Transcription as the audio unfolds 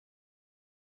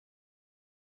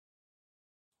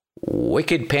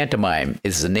Wicked Pantomime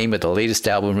is the name of the latest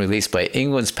album released by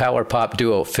England's power pop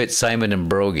duo Fitzsimon and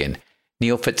Brogan.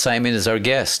 Neil Fitzsimon is our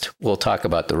guest. We'll talk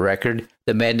about the record,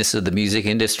 the madness of the music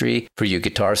industry for you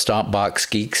guitar stomp box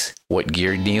geeks, what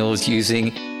gear Neil is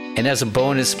using, and as a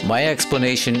bonus, my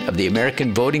explanation of the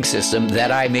American voting system that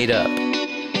I made up.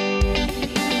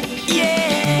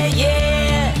 Yeah,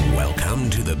 yeah! Welcome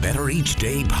to the Better Each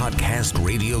Day podcast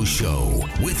radio show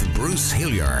with Bruce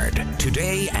Hilliard.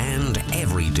 Today and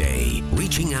every day,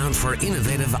 reaching out for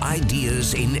innovative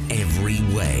ideas in every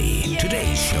way. Yeah,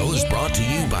 today's show is brought to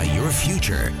you by your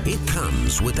future. It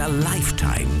comes with a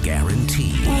lifetime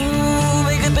guarantee. Ooh,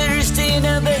 make it better stay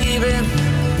now, baby.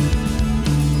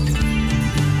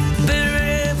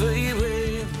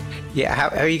 Yeah, how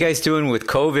are you guys doing with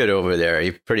COVID over there? Are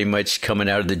you pretty much coming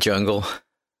out of the jungle?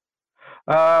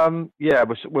 Yeah,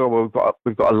 we've got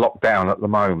a lockdown at the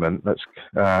moment that's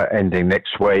ending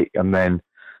next week, and then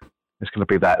it's going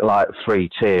to be that like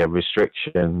 3-tier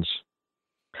restrictions,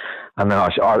 and then I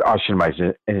should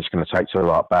imagine it's going to take till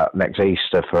like about next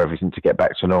Easter for everything to get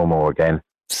back to normal again.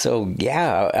 So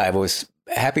yeah, I was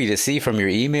happy to see from your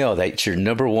email that you're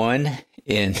number one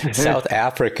in South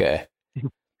Africa.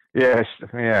 Yes,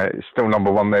 yeah, it's still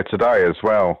number one there today as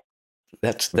well.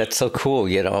 That's so cool.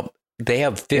 You know, they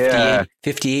have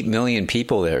 58 million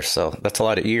people there, so that's a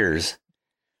lot of ears.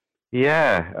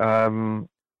 Yeah, and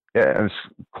it's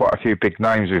quite a few big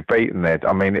names we've beaten there.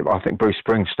 I mean, I think Bruce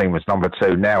Springsteen was number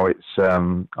 2. Now it's,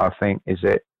 I think,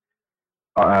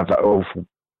 I have that awful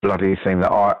bloody thing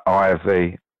that I have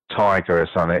the Tiger or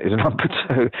something is number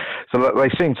 2. So they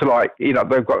seem to like, you know,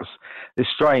 they've got this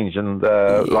strange and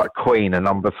like Queen are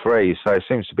number 3. So it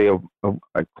seems to be a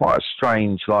quite a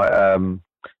strange like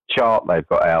chart they've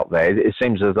got out there. It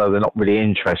seems as though they're not really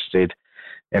interested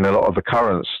in a lot of the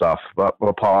current stuff, but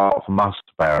apart from us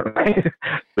apparently,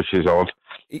 which is odd.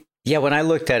 Yeah, when I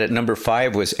looked at it, number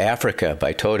 5 was Africa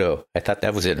by Toto. I thought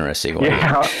that was interesting.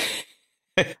 Yeah.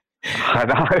 I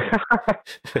know.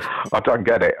 I don't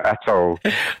get it at all.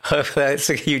 That's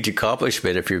a huge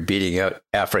accomplishment if you're beating out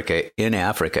Africa in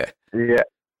Africa. Yeah,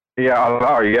 I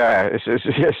know. Yeah,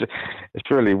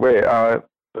 it's really weird. I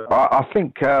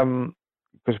think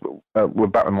because we're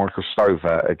back with Michael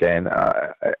Stover again.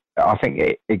 I think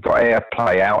it got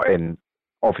airplay out in.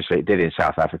 Obviously, it did in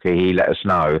South Africa. He let us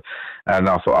know, and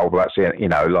I thought, oh, well, that's it. You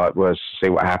know, like, we'll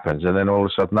see what happens, and then all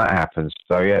of a sudden that happens.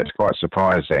 So yeah, it's quite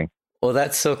surprising. Well,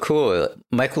 that's so cool.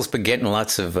 Michael's been getting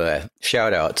lots of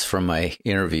shout outs from my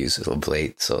interviews of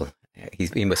late, so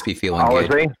he must be feeling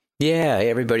good. Is he? Yeah,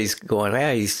 everybody's going,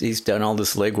 yeah, he's done all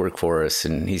this legwork for us,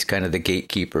 and he's kind of the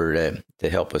gatekeeper to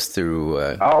help us through.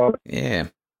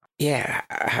 Yeah.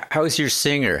 How's your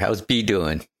singer? How's B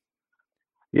doing?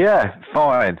 Yeah,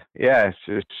 fine. Yeah,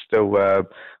 it's still.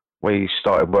 We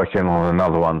started working on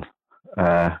another one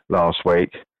last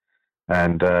week,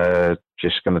 and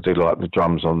just going to do like the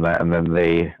drums on that, and then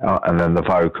the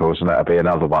vocals, and that'll be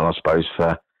another one, I suppose,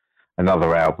 for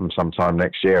another album sometime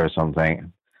next year or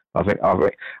something. I think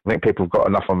people have got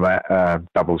enough on that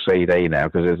double CD now,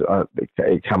 because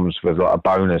it comes with like a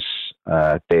bonus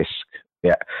disc,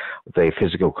 yeah, the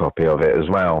physical copy of it as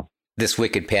well. This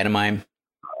Wicked Pantomime.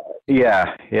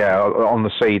 Yeah, on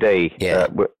the CD, yeah.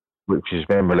 Which has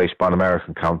been released by an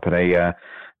American company.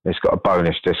 It's got a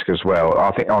bonus disc as well.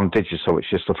 I think on digital, it's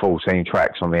just the 14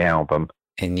 tracks on the album.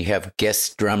 And you have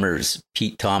guest drummers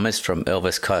Pete Thomas from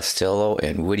Elvis Costello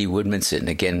and Woody Woodmanson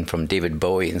again from David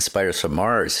Bowie and Spiders from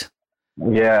Mars.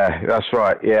 Yeah, that's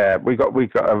right. Yeah, we got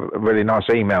a really nice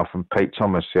email from Pete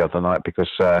Thomas the other night, because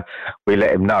we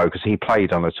let him know, because he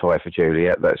played on a Toy for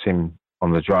Juliet. That's him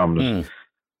on the drums.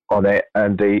 On it,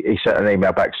 and he sent an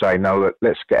email back saying, no,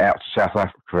 let's get out to South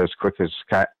Africa as quick as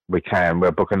we can.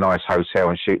 We'll book a nice hotel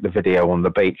and shoot the video on the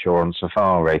beach or on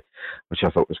safari, which I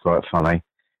thought was quite funny.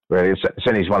 Really,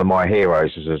 and he's one of my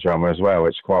heroes as a drummer as well.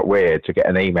 It's quite weird to get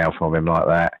an email from him like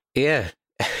that. Yeah,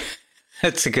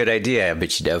 that's a good idea. I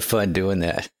bet you'd have fun doing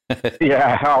that.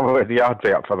 Yeah, I'd be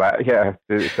up for that. Yeah,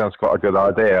 it sounds quite a good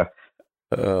idea.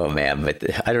 Oh, man,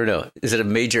 but I don't know. Is it a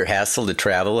major hassle to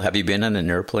travel? Have you been on an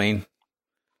airplane?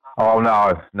 Oh,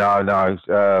 no.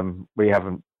 We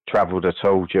haven't travelled at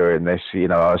all during this. You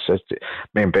know, I said,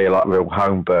 me and B are like real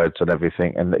home birds and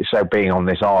everything. And so being on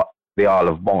the Isle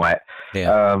of Wight,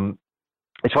 yeah.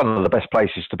 It's one of the best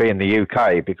places to be in the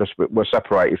UK, because we're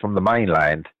separated from the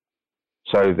mainland.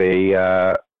 So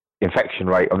the infection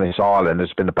rate on this island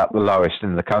has been about the lowest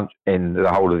in the country, in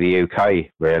the whole of the UK,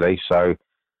 really. So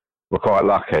we're quite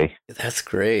lucky. That's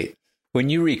great. When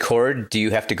you record, do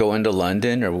you have to go into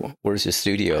London, or where's the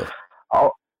studio?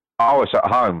 Oh, it's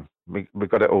at home. We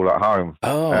got it all at home.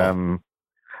 Oh.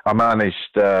 I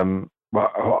managed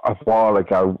well, a while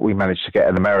ago, we managed to get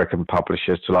an American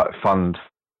publisher to like fund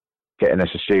getting us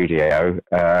a studio,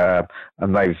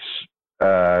 and they've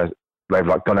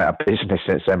like gone out of business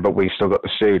since then. But we've still got the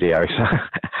studio.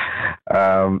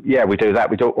 So yeah, we do that.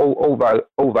 We do all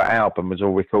that album was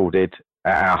all recorded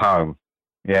at our home.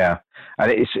 Yeah,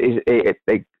 and it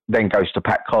then goes to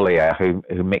Pat Collier who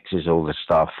mixes all the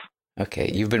stuff.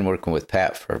 Okay, you've been working with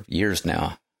Pat for years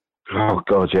now. Oh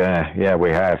God, yeah,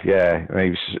 we have, yeah. And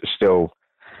he's still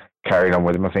carrying on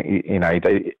with him. I think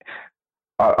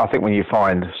I think when you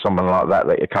find someone like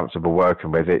that you're comfortable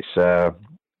working with, it's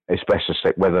best to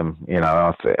stick with them.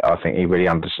 I think he really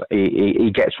understands.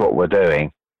 He gets what we're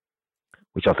doing,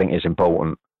 which I think is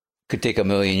important. Could take a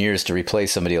million years to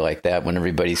replace somebody like that when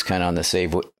everybody's kind of on the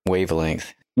same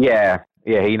wavelength. Yeah,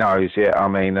 he knows. Yeah, I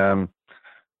mean,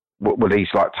 well,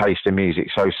 he's like taste in music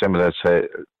so similar to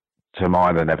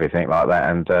mine and everything like that,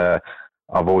 and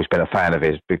I've always been a fan of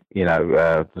his,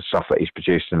 the stuff that he's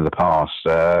produced in the past.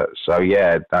 So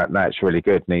yeah, that's really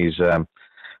good, and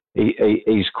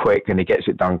he's quick and he gets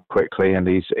it done quickly, and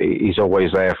he's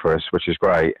always there for us, which is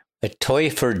great. A Toy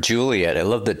for Juliet. I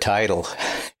love the title.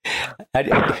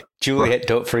 Juliet,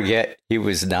 don't forget, he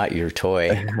was not your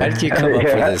toy. How did you come up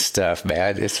with this stuff,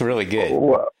 man? It's really good.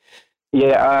 Well,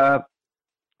 yeah,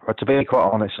 but to be quite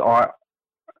honest,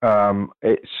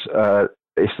 it's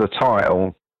the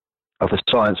title of a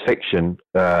science fiction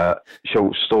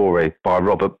short story by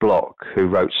Robert Bloch, who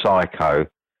wrote Psycho.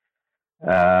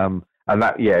 And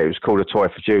that, it was called A Toy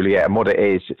for Juliet. And what it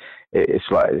is, it's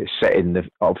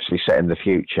obviously set in the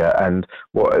future. And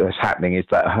what is happening is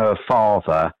that her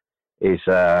father is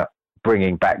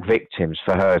bringing back victims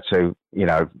for her to,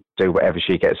 do whatever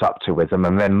she gets up to with them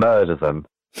and then murder them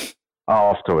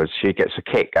afterwards. She gets a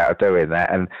kick out of doing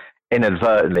that. And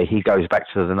inadvertently, he goes back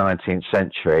to the 19th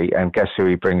century, and guess who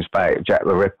he brings back? Jack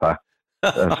the Ripper.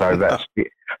 And so that's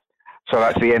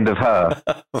the end of her.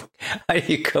 How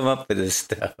do you come up with this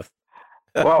stuff?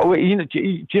 Well, do you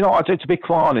know what I do? To be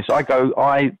quite honest, I go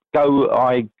on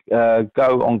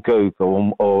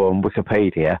Google or on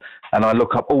Wikipedia, and I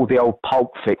look up all the old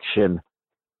Pulp Fiction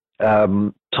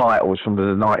titles from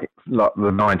the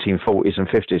 1940s and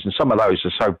 50s, and some of those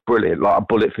are so brilliant. Like A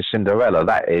Bullet for Cinderella,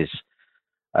 that is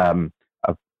a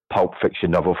Pulp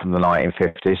Fiction novel from the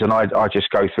 1950s, and I just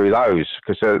go through those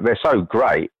because they're so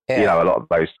great. Yeah. A lot of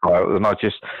those titles, and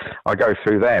I go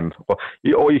through them. Or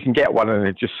you can get one and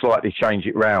then just slightly change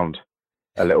it round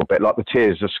a little bit, like The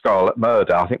Tears of Scarlet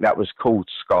Murder. I think that was called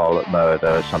Scarlet Murder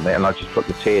or something, and I just put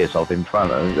the tears of in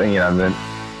front of it, and then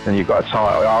you've got a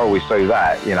title. I always do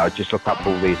that, just look up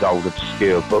all these old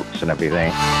obscure books and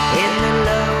everything. In the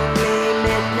lonely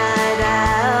midnight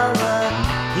hour,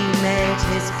 he made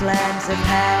his plans of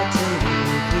how to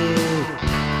leave you.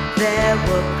 There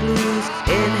were clues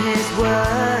in his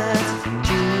words.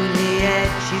 Juliet,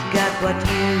 you got what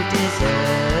you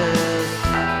deserve.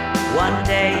 One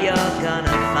day you're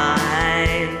gonna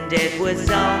find it was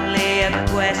only a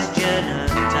question of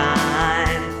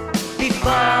time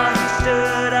before he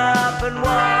stood up and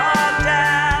walked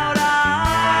out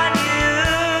on you.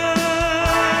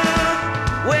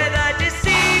 With a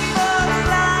deceitful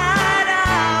sleight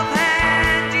of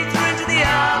hand, he threw into the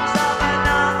arms of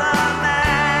another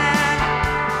man,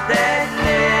 then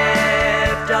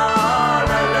lived all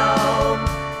alone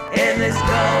in this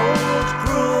cold,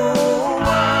 cruel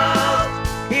world.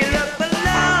 He looked for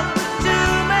love with too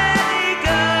many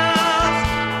girls.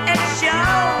 It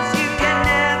shows you can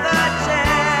never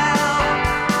tell.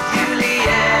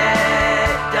 Juliet,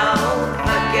 don't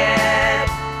forget,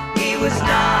 he was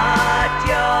not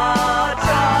your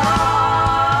toy.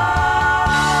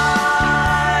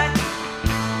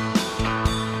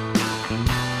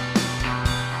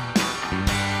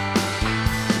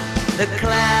 The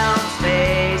clown's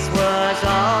face was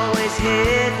always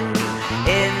hidden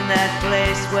in that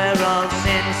place where all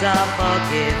sins are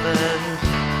forgiven.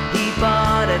 He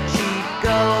bought a cheap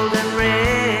golden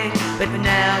ring, but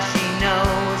now she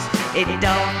knows it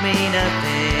don't mean a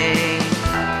thing.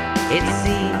 It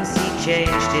seems he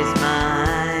changed his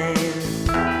mind.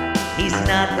 He's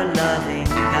not the loving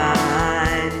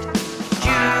kind.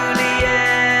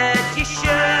 Juliet, you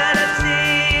should have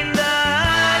seen the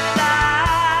signs.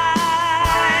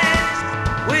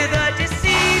 With a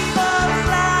deceitful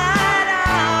sleight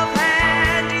of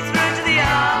hand, he threw into the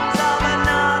arms of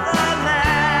another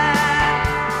man,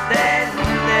 then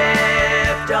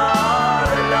lived all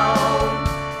alone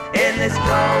in this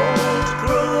cold,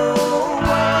 cruel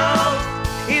world.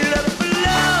 He looked for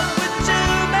love with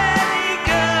too many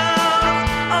girls.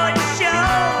 Oh, it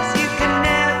shows you can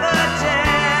never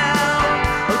tell.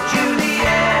 Oh,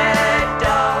 Juliet,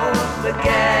 don't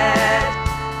forget,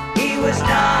 he was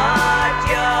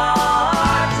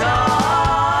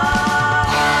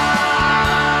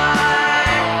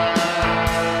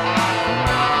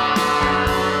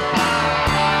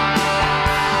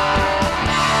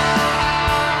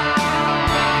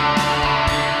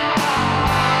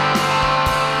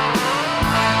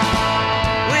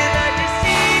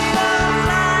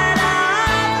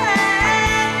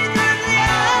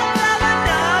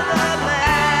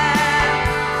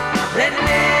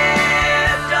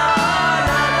lived all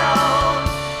alone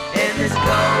in this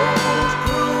cold,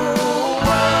 cruel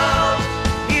world.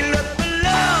 He looked for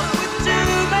love with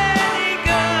too many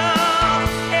girls.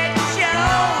 It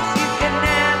shows you can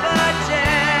never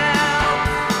tell.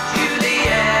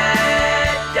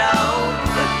 Juliet, don't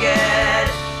forget,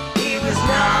 he was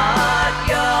not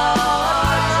your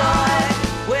toy.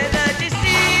 With a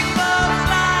deceitful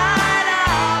sleight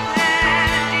of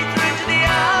hand, he threw into the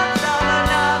arms of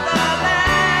another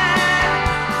man.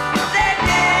 They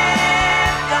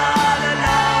lived all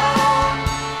alone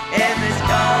in this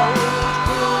cold,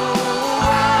 cruel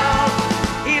world.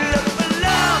 He looked for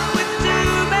love with too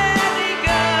many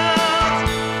girls.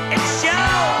 It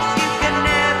shows you can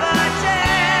never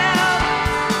tell.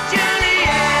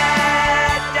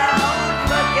 Juliet, don't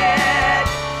forget,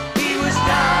 he was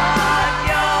not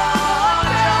your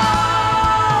toy.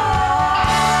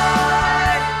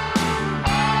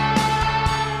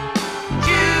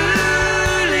 Juliet.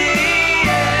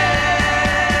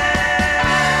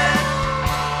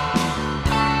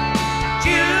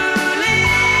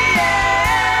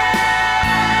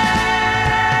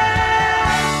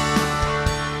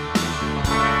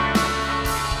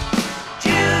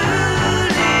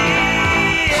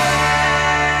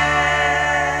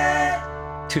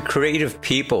 To creative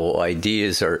people,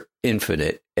 ideas are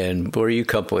infinite, and where you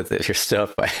come up with your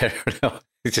stuff, I don't know.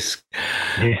 It's just,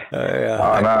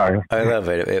 I know. I love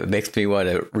it. It makes me want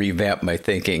to revamp my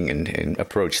thinking and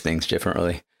approach things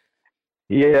differently.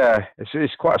 Yeah,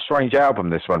 it's quite a strange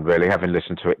album, this one, really, having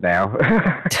listened to it now.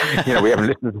 We haven't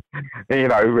listened,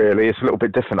 really. It's a little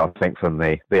bit different, I think, from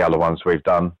the other ones we've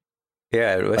done.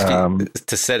 Yeah, it must be,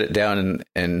 to set it down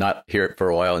and not hear it for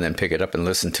a while and then pick it up and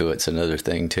listen to it's another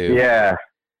thing, too.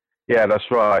 Yeah, that's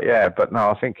right. Yeah, but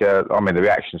no, I think, the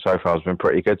reaction so far has been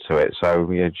pretty good to it. So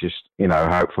we just,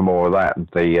 hope for more of that. And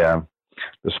the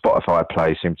Spotify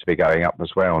plays seem to be going up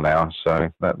as well now.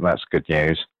 So that's good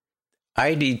news.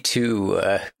 I need to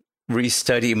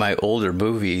restudy my older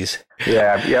movies.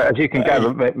 Yeah. As you can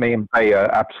gather, me and Bay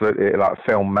are absolutely like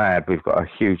film mad. We've got a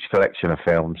huge collection of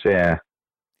films. Yeah.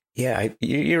 Yeah,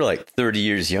 you're like 30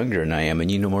 years younger than I am, and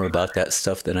you know more about that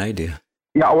stuff than I do.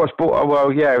 Yeah, I was bought.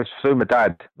 Well, yeah, it was through my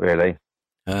dad. Really,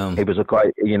 he was a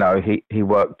great. He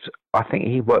worked. I think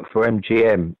he worked for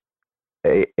MGM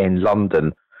in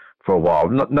London for a while.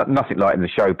 Nothing like in the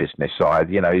show business side.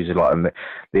 He's like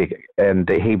and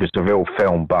he was a real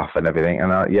film buff and everything.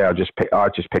 And I just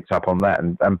picked up on that.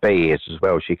 And B is as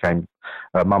well. She came.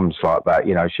 Her mum's like that.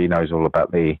 She knows all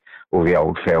about all the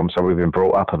old films. So we've been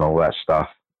brought up on all that stuff,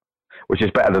 which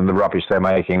is better than the rubbish they're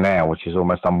making now, which is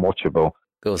almost unwatchable.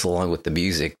 Goes along with the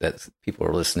music that people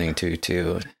are listening to,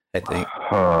 too, I think.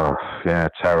 Oh, yeah,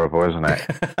 terrible, isn't it?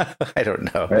 I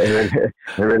don't know. It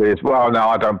really is. Well, no,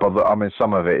 I don't bother. I mean,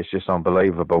 some of it is just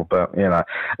unbelievable, but,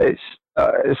 it's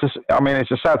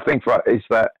a sad thing for us, is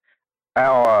that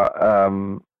our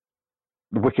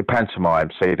Wicked Pantomime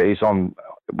CD is on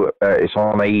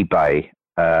eBay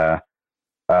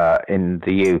in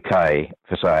the UK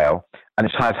for sale, and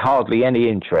it's had hardly any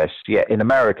interest, yet in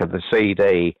America, the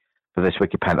CD for this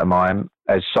Wicked Pantomime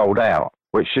has sold out,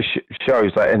 which just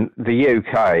shows that in the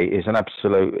UK is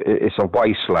it's a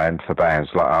wasteland for bands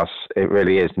like us. It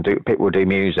really is. And people do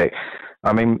music.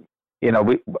 I mean, we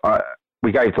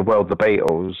gave the world the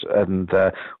Beatles, and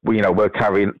we're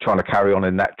trying to carry on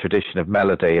in that tradition of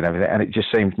melody and everything. And it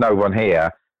just seems no one here,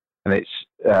 and it's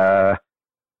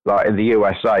like in the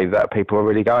USA that people are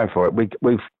really going for it.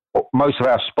 We've most of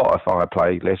our Spotify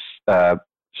playlist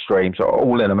streams are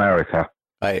all in America.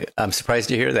 I'm surprised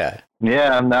to hear that.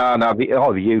 Yeah, no.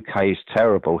 The UK is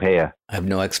terrible here. I have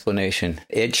no explanation.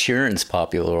 Ed Sheeran's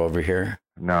popular over here.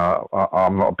 No,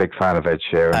 I'm not a big fan of Ed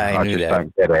Sheeran. I just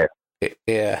don't get it.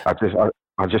 Yeah. I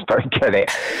just don't get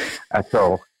it at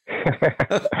all.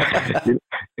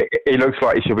 He looks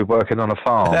like he should be working on a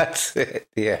farm. That's it.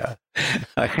 Yeah.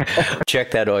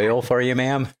 Check that oil for you,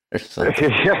 ma'am. The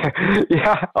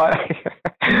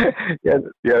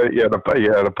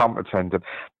pump attendant.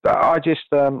 But I just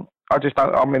don't.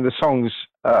 I mean, the songs.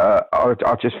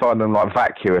 I just find them like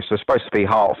vacuous. They're supposed to be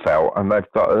heartfelt, and they've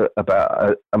got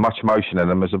about as much emotion in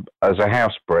them as a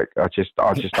house brick. I just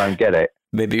don't get it.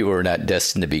 Maybe we're not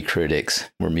destined to be critics.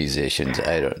 We're musicians.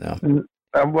 I don't know.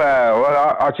 I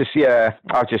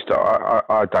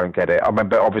don't get it. I mean,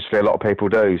 but obviously a lot of people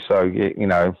do. So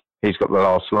he's got the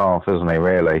last laugh, isn't he?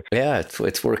 Really? Yeah,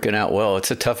 it's working out well.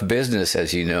 It's a tough business,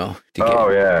 as you know.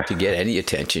 To get any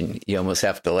attention, you almost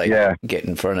have to get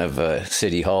in front of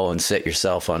City Hall and set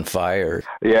yourself on fire.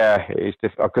 Yeah, it's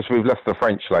because we've left the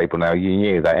French label now. You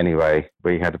knew that anyway.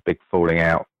 We had a big falling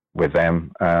out with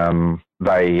them.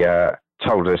 They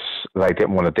told us they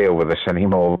didn't want to deal with us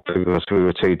anymore because we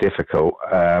were too difficult,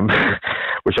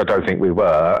 which I don't think we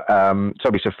were. So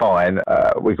we said, fine.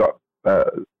 We got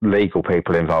legal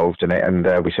people involved in it, and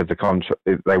we said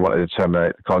they wanted to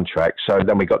terminate the contract. So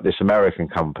then we got this American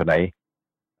company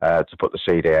to put the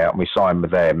CD out, and we signed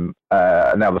with them.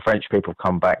 Now the French people have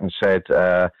come back and said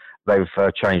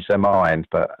they've changed their mind,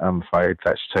 but I'm afraid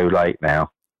that's too late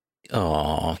now.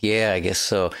 Oh, yeah, I guess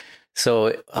so.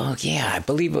 So, oh yeah, I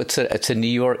believe it's a New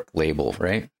York label,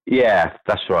 right? Yeah,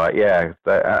 that's right. Yeah,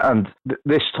 and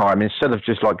this time, instead of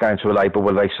just like going to a label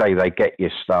where they say they get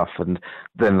your stuff and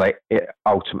then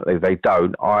ultimately they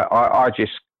don't, I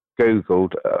just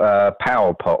Googled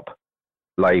power pop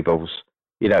labels,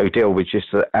 who deal with just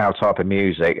our type of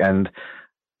music, and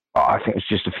I think it's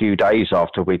just a few days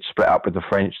after we'd split up with the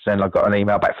French, then I got an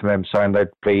email back from them saying they'd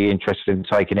be interested in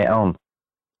taking it on.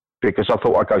 Because I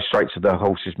thought I'd go straight to the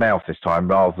horse's mouth this time,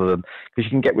 rather than, because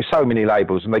you can get with so many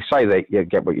labels and they say that you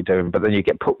get what you're doing, but then you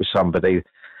get put with somebody,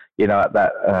 at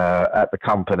the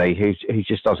company who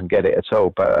just doesn't get it at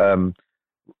all. But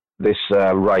this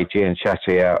Ray G and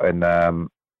Chatty out in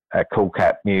Cool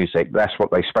Cat Music, that's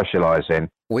what they specialise in.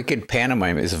 Wicked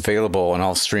Pantomime is available on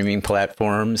all streaming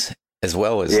platforms as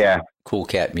well as Cool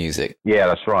Cat Music. Yeah,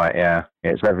 that's right. Yeah,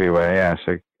 it's everywhere. Yeah,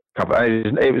 so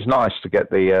it was nice to get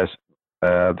the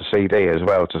CD as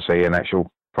well, to see an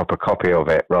actual proper copy of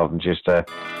it rather than just something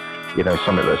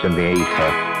that's in the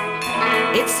ether.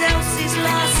 It's Elsie's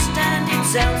last stand,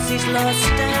 it's Elsie's last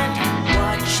stand.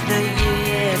 Watch the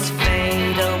years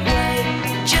fade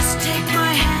away. Just take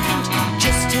my hand,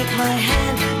 just take my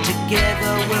hand.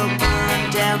 Together we'll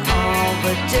burn down all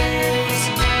the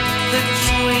days. The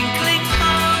twinkling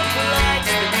of lights,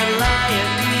 the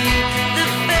Calliope, the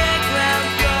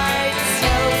fairground rides.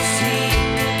 Elsie,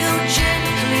 go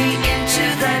gently into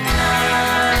that night.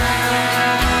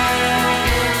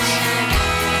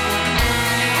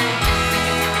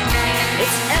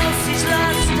 It's Elsie's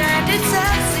last stand, it's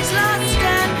Elsie's last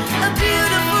stand. A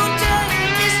beautiful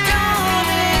day is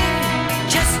dawning.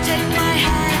 Just take my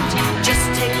hand, just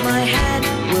take my hand.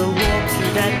 We'll walk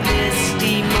through that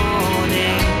misty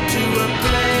morning to a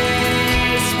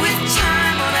place with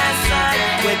time on our side,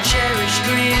 where cherished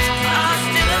dreams are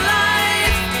still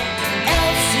alive.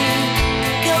 Elsie,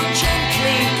 go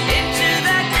gently into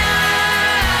that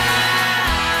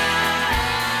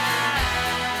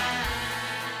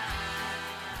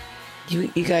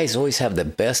night. You guys always have the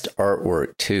best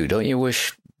artwork too. Don't you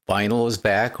wish vinyl was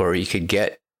back, or you could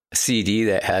get a CD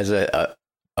that has a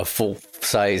full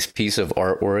size piece of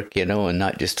artwork, and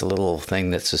not just a little thing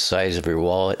that's the size of your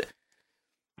wallet?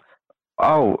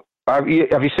 Oh, have you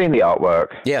seen the artwork?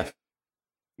 Yeah.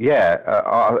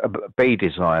 Yeah, B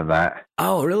designed that.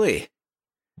 Oh, really?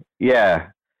 Yeah,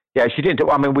 she didn't.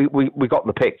 I mean, we got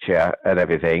the picture and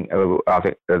everything. I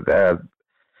think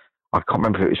I can't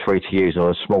remember if it was free to use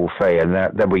or a small fee, and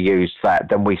then we used that.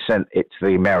 Then we sent it to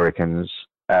the Americans,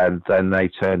 and then they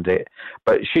turned it.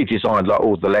 But she designed like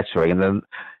all the lettering, and then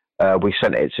we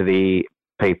sent it to the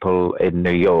people in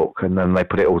New York, and then they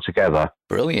put it all together.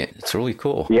 Brilliant! It's really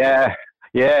cool. Yeah,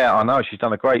 I know. She's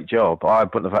done a great job. I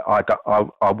wouldn't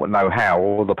know how,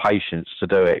 or the patience to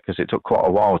do it, because it took quite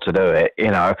a while to do it,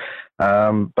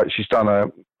 But she's done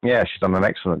an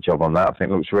excellent job on that. I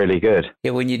think it looks really good.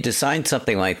 Yeah, when you design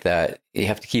something like that, you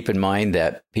have to keep in mind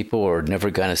that people are never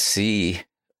going to see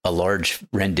a large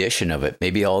rendition of it.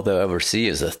 Maybe all they'll ever see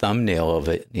is a thumbnail of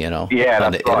it, Yeah, on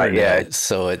that's the right, internet. yeah.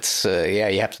 So it's,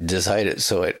 you have to design it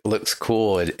so it looks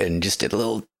cool and just a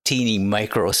little teeny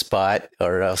micro spot,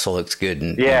 or else it looks good.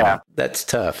 And that's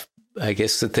tough. I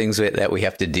guess the things that we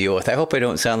have to deal with. I hope I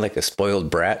don't sound like a spoiled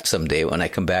brat someday when I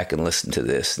come back and listen to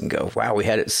this and go, wow, we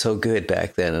had it so good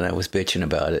back then, and I was bitching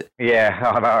about it. Yeah,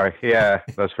 I know. Yeah,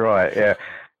 that's right. Yeah.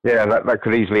 Yeah, that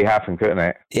could easily happen, couldn't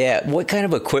it? Yeah. What kind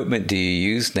of equipment do you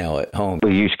use now at home?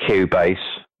 We use Cubase.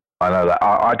 I know that.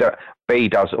 I don't. B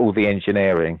does all the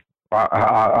engineering.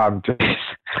 I'm just.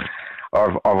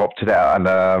 I've opted out,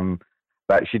 and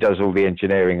that she does all the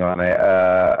engineering on it.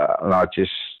 And I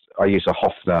use a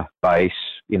Hofner bass,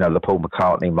 the Paul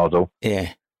McCartney model.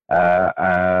 Yeah.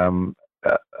 A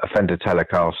Fender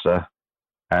Telecaster,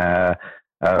 a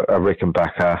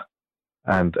Rickenbacker,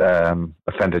 and a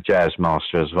Fender Jazz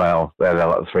Master as well. They're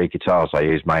like the three guitars I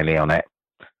use mainly on it.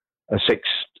 Is it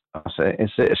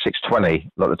a 620,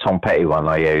 like the Tom Petty one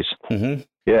I use? Mm-hmm.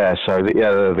 Yeah, so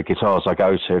the guitars I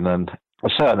go to, and then a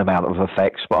certain amount of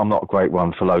effects, but I'm not a great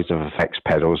one for loads of effects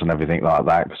pedals and everything like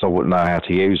that, because I wouldn't know how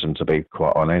to use them, to be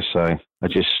quite honest. So I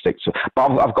just stick to.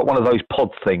 But I've got one of those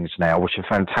pod things now, which are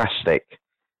fantastic.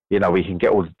 We can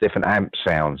get all the different amp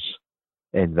sounds.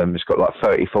 in them. It's got like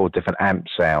 34 different amp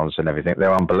sounds and everything.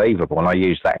 They're unbelievable. And I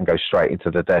use that and go straight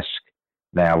into the desk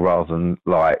now rather than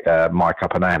like mic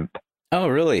up an amp. Oh,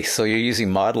 really? So you're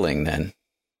using modeling then?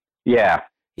 Yeah.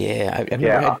 Yeah, I've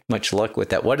never had much luck with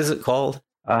that. What is it called?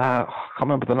 I can't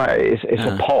remember the name. It's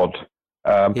a pod.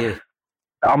 Yeah.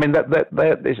 I mean,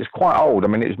 this is quite old. I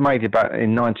mean, it was made about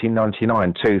in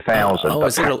 1999, 2000. Oh,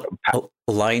 is it a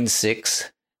Line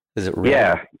 6? Is it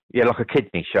red? Yeah, like a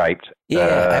kidney shaped.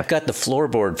 Yeah, I've got the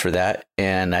floorboard for that,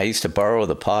 and I used to borrow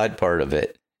the pod part of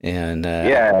it. And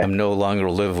I'm no longer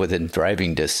live within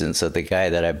driving distance of the guy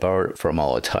that I borrowed it from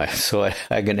all the time. So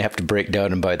I'm going to have to break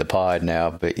down and buy the pod now.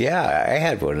 But yeah, I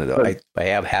had one of those. I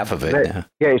have half of it now.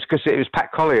 Yeah, it's because it was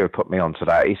Pat Collier who put me onto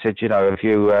that. He said, have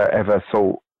you ever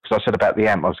thought, because I said about the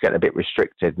amp, I was getting a bit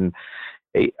restricted, and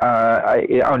it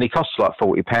only costs like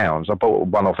 £40. I bought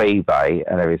one off eBay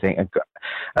and everything,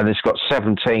 and it's got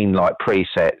 17 like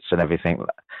presets and everything.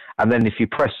 And then if you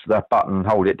press the button and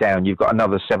hold it down, you've got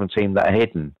another 17 that are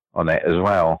hidden on it as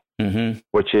well,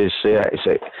 which is they're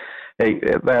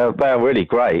really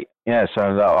great. Yeah, so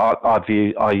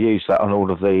I use that on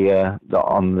all of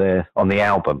on the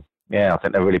album. Yeah, I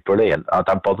think they're really brilliant. I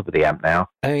don't bother with the amp now.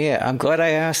 Oh yeah, I'm glad I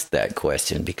asked that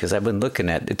question because I've been looking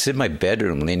at it's in my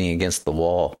bedroom, leaning against the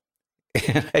wall.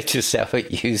 And I just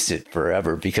haven't used it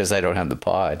forever because I don't have the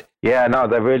pod. Yeah, no,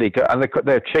 they're really good. And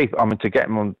they're cheap. I mean, to get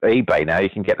them on eBay now, you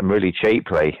can get them really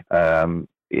cheaply. And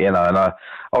I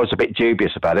was a bit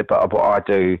dubious about it, but what I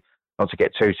do, not to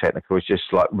get too technical, is just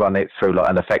like run it through like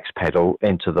an effects pedal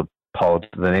into the pod,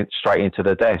 then straight into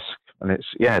the desk. And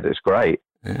it's great.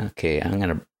 Okay, I'm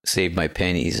going to save my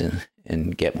pennies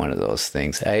and get one of those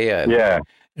things.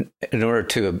 In order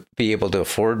to be able to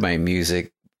afford my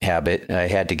music habit, I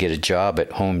had to get a job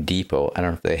at Home Depot. I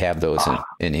don't know if they have those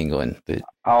in England, but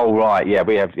oh right, yeah,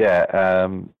 we have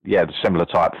the similar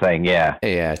type thing, yeah.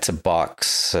 Yeah, it's a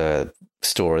box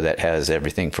store that has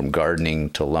everything from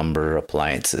gardening to lumber,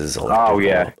 appliances. Oh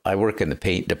yeah, I work in the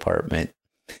paint department.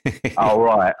 Oh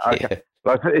right, okay. Yeah.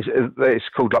 Like it's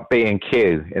called like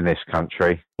B&Q in this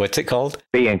country. What's it called?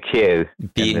 B&Q.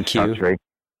 B&Q.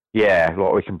 Yeah,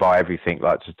 like we can buy everything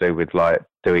like to do with like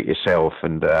do it yourself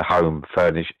and home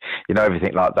furnish,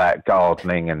 everything like that,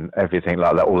 gardening and everything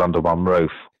like that, all under one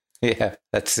roof. Yeah,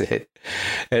 that's it.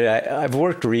 And I've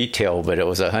worked retail, but it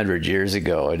was 100 years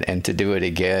ago, and to do it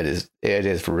again is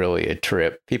really a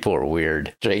trip. People are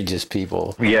weird, strangest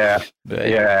people. Yeah,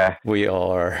 but we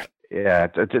all are. Yeah,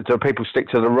 do people stick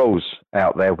to the rules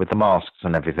out there with the masks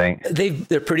and everything?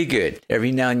 They're pretty good.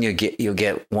 Every now and you'll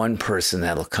get one person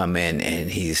that'll come in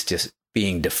and he's just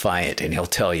being defiant and he'll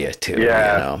tell you to.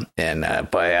 Yeah. And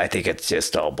but I think it's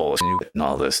just all bullshit and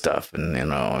all this stuff,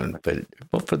 but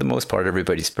for the most part,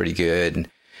 everybody's pretty good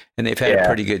and they've had a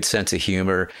pretty good sense of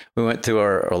humor. We went through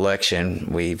our election.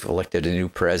 We've elected a new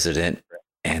president,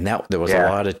 and there was a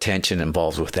lot of tension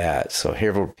involved with that. So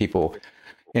here were people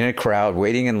in a crowd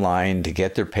waiting in line to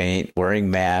get their paint,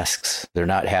 wearing masks. They're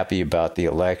not happy about the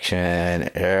election,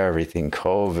 everything,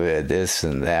 COVID, this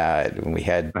and that. And we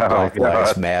had Black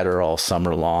Lives Matter all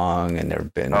summer long, and there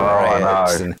have been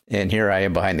riots. And here I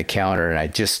am behind the counter, and I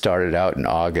just started out in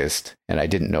August, and I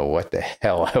didn't know what the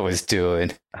hell I was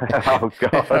doing. Oh,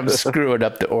 God. I'm screwing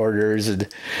up the orders. And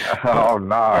oh,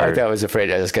 no. I was afraid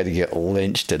I was going to get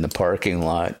lynched in the parking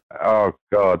lot. Oh,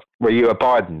 God. Were you a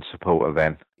Biden supporter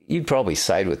then? You'd probably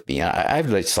side with me. I'd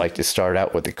just like to start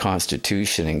out with the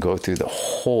Constitution and go through the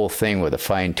whole thing with a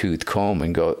fine-tooth comb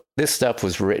and go, this stuff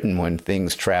was written when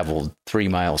things traveled 3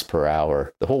 miles per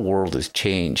hour. The whole world has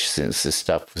changed since this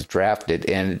stuff was drafted,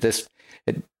 and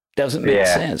it doesn't make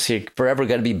sense. You're forever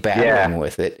going to be battling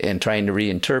with it and trying to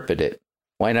reinterpret it.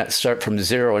 Why not start from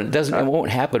zero? And it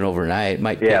won't happen overnight. It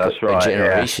might take a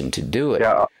generation to do it.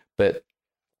 Yeah. But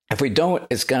if we don't,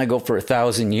 it's going to go for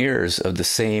 1,000 years of the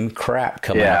same crap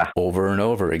coming up over and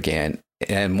over again.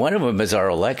 And one of them is our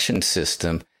election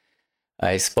system.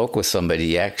 I spoke with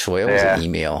somebody, actually, it was an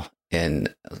email,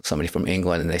 and somebody from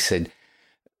England, and they said,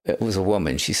 it was a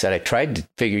woman. She said, I tried to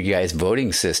figure you guys'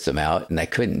 voting system out, and I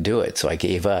couldn't do it, so I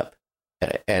gave up.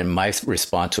 And my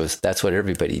response was, that's what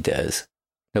everybody does.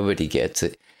 Nobody gets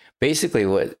it. Basically,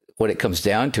 what it comes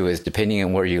down to is, depending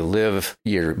on where you live,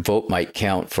 your vote might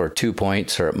count for 2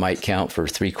 points, or it might count for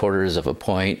 3/4 of a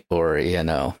point, or,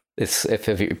 it's if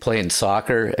you're playing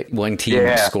soccer, one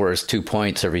team scores 2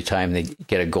 points every time they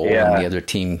get a goal, and the other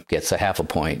team gets a half a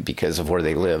point because of where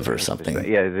they live or something.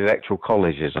 Yeah, the electoral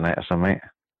college, isn't it, or something?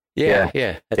 Yeah,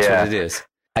 that's what it is.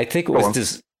 I think it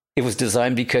was It was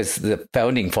designed because the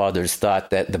founding fathers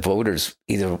thought that the voters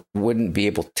either wouldn't be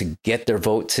able to get their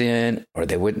votes in, or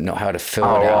they wouldn't know how to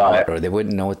fill it out, or they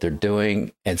wouldn't know what they're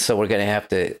doing. And so we're going to have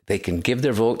to, they can give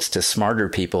their votes to smarter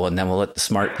people, and then we'll let the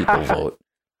smart people vote,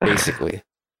 basically.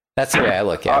 That's the way I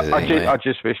look at it. Anyway. I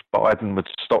just wish Biden would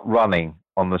stop running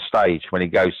on the stage when he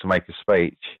goes to make a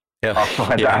speech. Yeah. I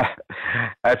find that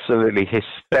absolutely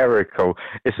hysterical.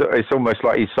 It's almost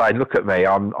like he's saying, "Look at me.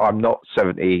 I'm not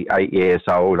 78 years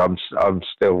old. I'm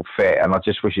still fit, and I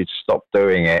just wish he'd stop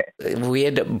doing it." We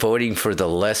end up voting for the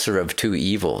lesser of two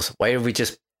evils. Why are we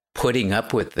just putting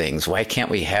up with things? Why can't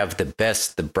we have the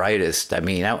best, the brightest? I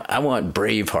mean, I want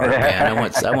Braveheart, man.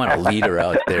 I want a leader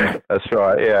out there. That's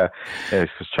right. Yeah,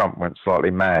 because Trump went slightly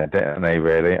mad, didn't he?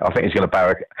 Really, I think he's going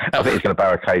to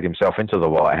barricade himself into the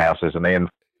White House, isn't he? And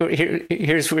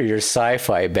here's where your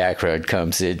sci-fi background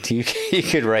comes in. You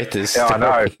could write this story. I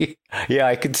know. Yeah,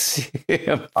 I could see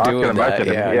him I doing can that. imagine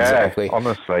him. Yeah, Yeah, exactly.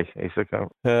 honestly, he's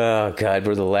Oh God,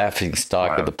 we're the laughing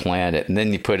stock of the planet. And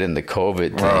then you put in the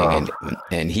COVID thing,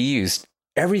 and he used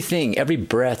everything, every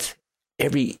breath,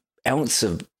 every ounce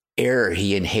of air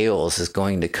he inhales is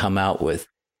going to come out with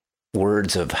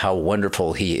words of how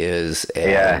wonderful he is,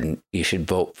 and you should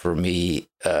vote for me.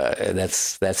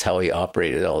 That's how he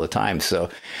operated all the time. So,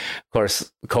 of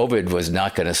course, COVID was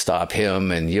not going to stop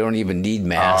him, and you don't even need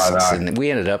masks. And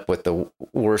we ended up with the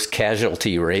worst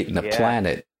casualty rate in the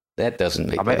planet. That doesn't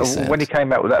make any sense. When he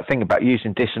came out with that thing about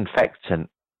using disinfectant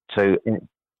to...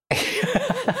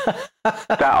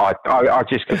 that I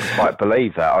just couldn't quite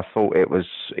believe that. I thought it was,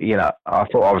 I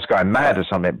thought I was going mad or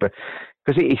something, but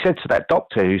because he said to that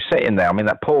doctor who's sitting there, I mean,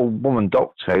 that poor woman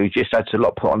doctor who just had to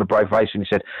put on a brave face, and he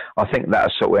said, I think that'll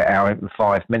sort it out in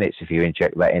 5 minutes if you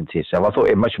inject that into yourself. I thought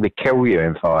it must really kill you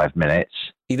in 5 minutes.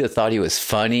 Either thought he was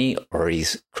funny or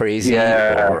he's crazy,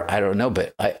 or I don't know,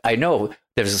 but I know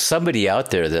there's somebody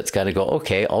out there that's got to go,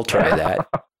 okay, I'll try that.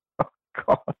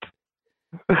 God.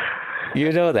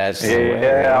 You know that's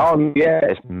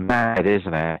it's mad,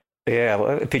 isn't it? Yeah,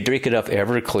 well, if you drink enough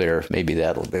Everclear, maybe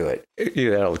that'll do it.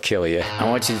 That'll kill you. I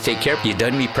want you to take care of you. You've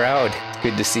done me proud. It's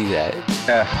good to see that.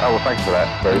 Yeah. Oh, well, thanks for that,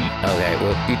 Bruce. Okay,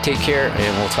 well, you take care,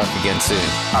 and we'll talk again soon.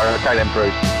 Okay then,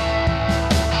 Bruce.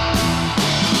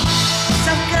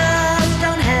 Some girls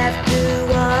don't have to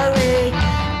worry,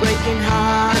 breaking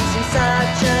hearts in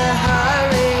such a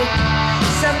hurry.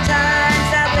 Sometimes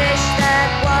I wish that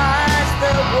was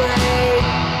the way.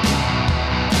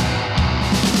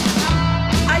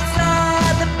 I saw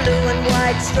the blue and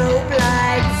white strobe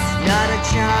lights, not a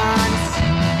chance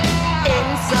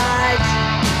inside.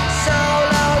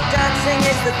 Solo dancing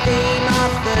is the theme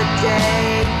of the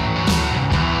day.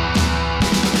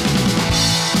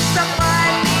 So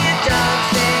find me a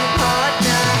dancing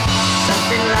partner,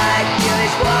 something like you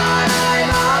is what I'm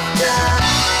after.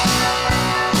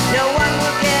 No one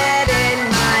will get in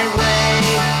my way,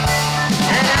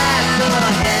 and I saw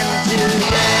him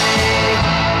today.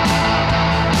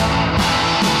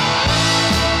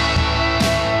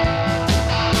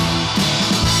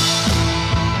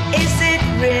 Is it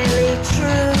really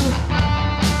true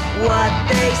what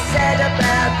they said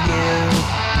about you?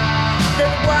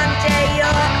 That one day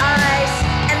you're ice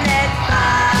and then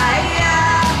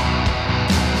fire.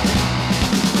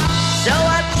 So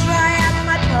I'll try out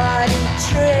my party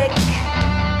trick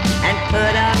and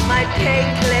put on my pink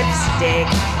lipstick.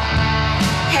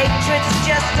 Hatred's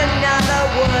just another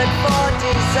word for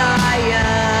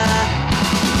desire.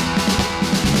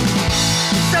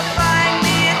 So find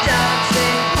me a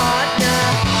dancing partner,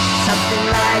 something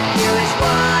like you is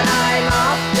what I'm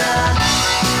after.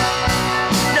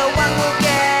 No one will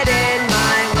get in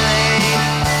my way,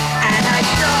 and I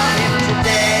saw him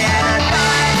today, and I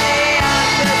finally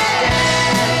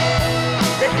understand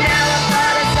that now I'm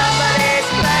part of somebody's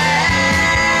plan.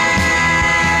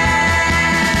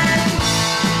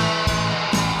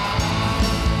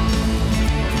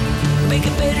 Make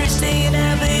it better, stay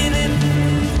now, baby.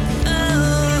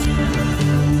 Oh,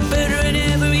 better in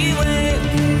every way.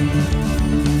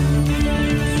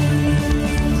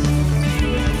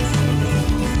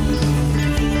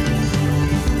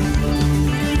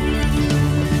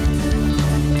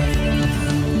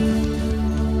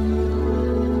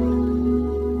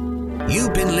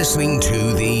 You've been listening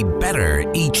to the Better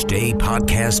Each Day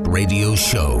podcast radio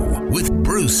show with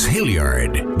Bruce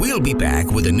Hilliard. We'll be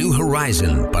back with a new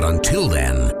horizon, but until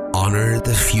then, honor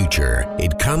the future.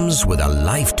 It comes with a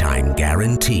lifetime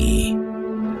guarantee.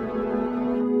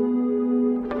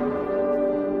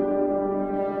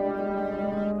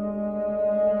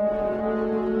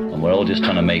 And we're all just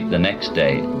trying to make the next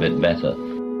day a bit better.